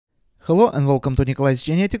Hello and welcome to Nikolay's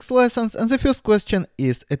genetics lessons, and the first question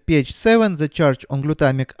is: at pH 7 the charge on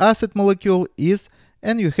glutamic acid molecule is,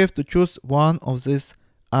 and you have to choose one of these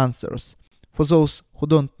answers. For those who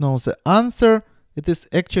don't know the answer, it is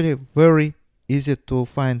actually very easy to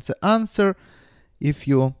find the answer if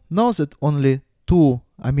you know that only two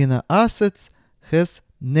amino acids has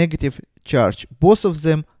negative charge. Both of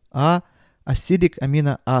them are acidic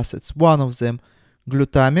amino acids. One of them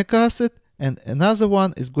glutamic acid and another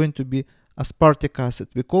one is going to be aspartic acid.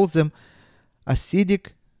 We call them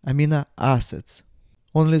acidic amino acids.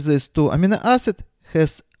 Only these two amino acids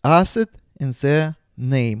has acid in their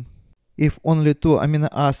name. If only two amino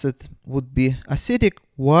acids would be acidic,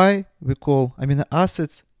 why we call amino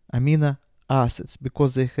acids amino acids?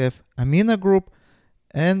 Because they have amino group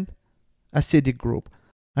and acidic group.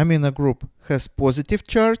 Amino group has positive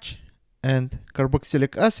charge and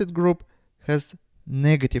carboxylic acid group has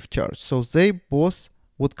negative charge, so they both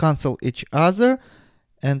would cancel each other,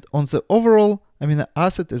 and on the overall amino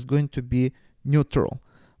acid is going to be neutral.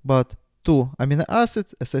 But two amino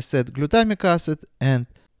acids, as I said, glutamic acid and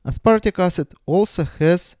aspartic acid, also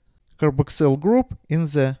has carboxyl group in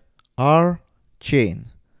the R chain,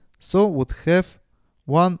 so would have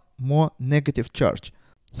one more negative charge.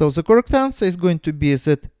 So the correct answer is going to be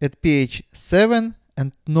that at pH 7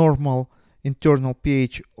 and normal internal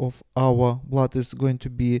pH of our blood is going to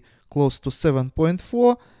be close to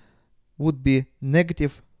 7.4, would be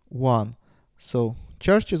 -1. So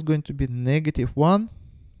charge is going to be -1,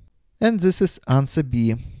 and this is answer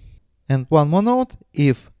B. And one more note: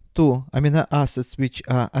 if two amino acids which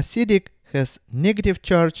are acidic has negative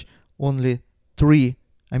charge, only 3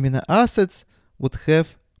 amino acids would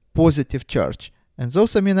have positive charge, and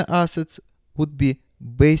those amino acids would be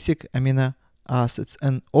basic amino acids,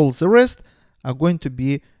 and all the rest are going to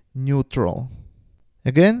be neutral.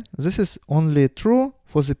 Again, this is only true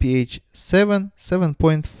for the pH 7,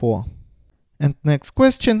 7.4. And next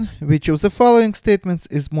question: which of the following statements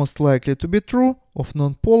is most likely to be true of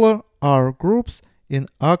nonpolar R groups in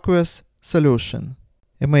aqueous solution?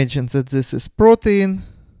 Imagine that this is protein,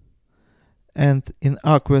 and in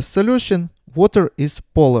aqueous solution water is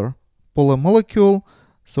polar molecule,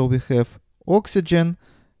 so we have oxygen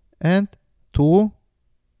and two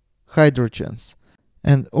hydrogens,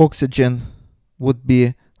 and oxygen would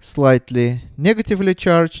be slightly negatively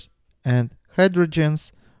charged and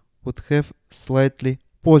hydrogens would have slightly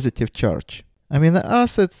positive charge. Amino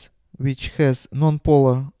acids which has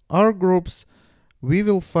nonpolar R groups we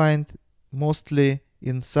will find mostly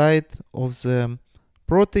inside of the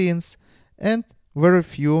proteins, and very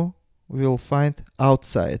few we will find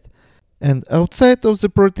outside. And outside of the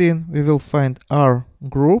protein we will find R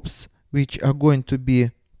groups which are going to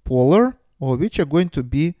be polar or which are going to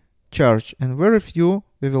be charged, and very few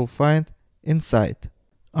we will find inside.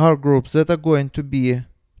 R groups that are going to be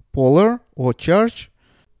polar or charged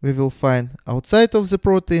we will find outside of the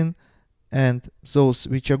protein, and those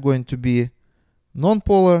which are going to be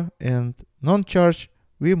non-polar and non-charged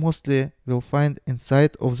we mostly will find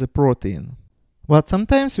inside of the protein. But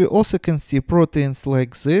sometimes we also can see proteins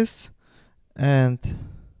like this, and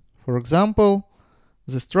for example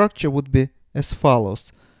the structure would be as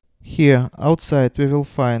follows. Here outside we will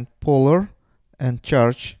find polar and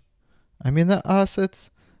charged amino acids,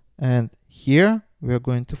 and here we are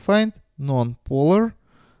going to find non-polar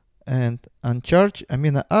and uncharged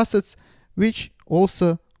amino acids which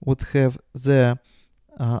also would have the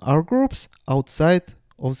R groups outside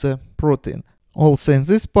of the protein. Also in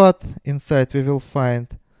this part inside we will find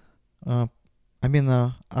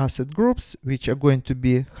amino acid groups which are going to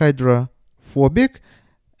be hydrophobic,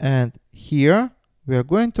 and here we are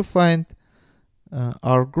going to find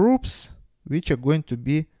R groups which are going to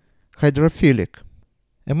be hydrophilic.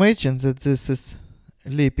 Imagine that this is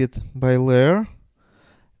lipid bilayer,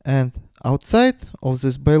 and outside of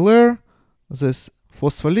this bilayer, these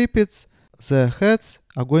phospholipids, the heads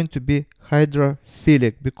are going to be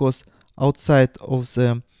hydrophilic, because outside of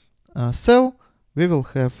the cell we will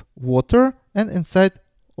have water, and inside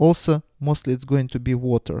also mostly it's going to be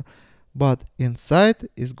water, but inside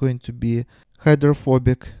is going to be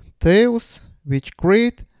hydrophobic tails which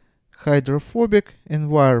create hydrophobic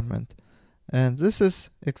environment, and this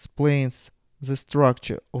explains the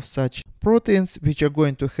structure of such proteins which are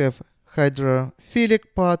going to have hydrophilic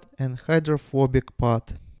part and hydrophobic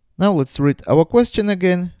part. Now let's read our question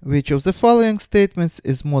again. Which of the following statements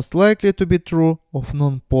is most likely to be true of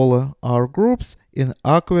nonpolar R groups in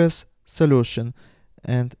aqueous solution?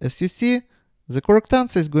 And as you see, the correct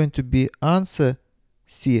answer is going to be answer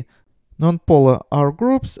C. Nonpolar R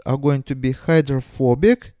groups are going to be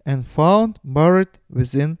hydrophobic and found buried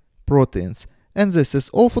within proteins. And this is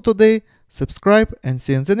all for today. Subscribe and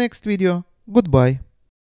see you in the next video. Goodbye.